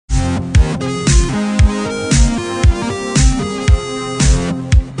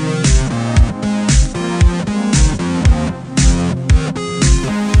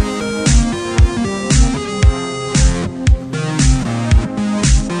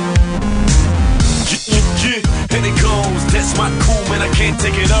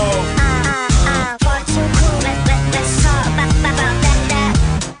take it off. Far too cool, let's talk about that.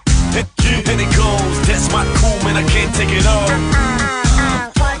 And it goes, that's my cool, man, I can't take it off.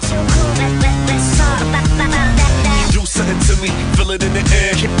 Far too cool, let's talk about that. You do something to me, feel it in the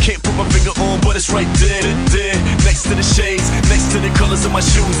air. Can't put my finger on, but it's right there, there. Next to the shades, next to the colors of my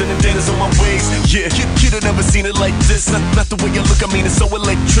shoes and the denters on my waist. Yeah, you'd have never seen it like this. Not the way you look, I mean, it's so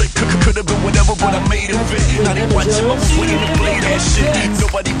electric. Could have been whatever, but I made it fit. Now they watch him, I was waiting to play that shit.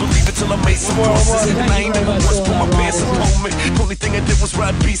 Nobody believed it till I made some crosses. And I ain't never once put my pants upon me. Only thing I did was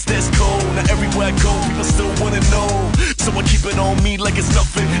ride beats that's cold. Now everywhere I go, people still wanna know. So I keep it on me like it's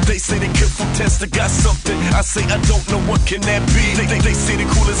nothing. They say they kid from test, I got something. I say I don't know, what can that be? They say the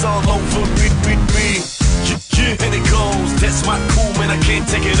cool is all over me. Yeah, and it goes, that's my cool, man, I can't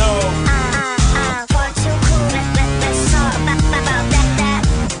take it off. Far too cool, let's talk about that.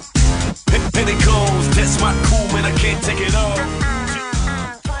 And it goes, that's my cool, man, I can't take it off.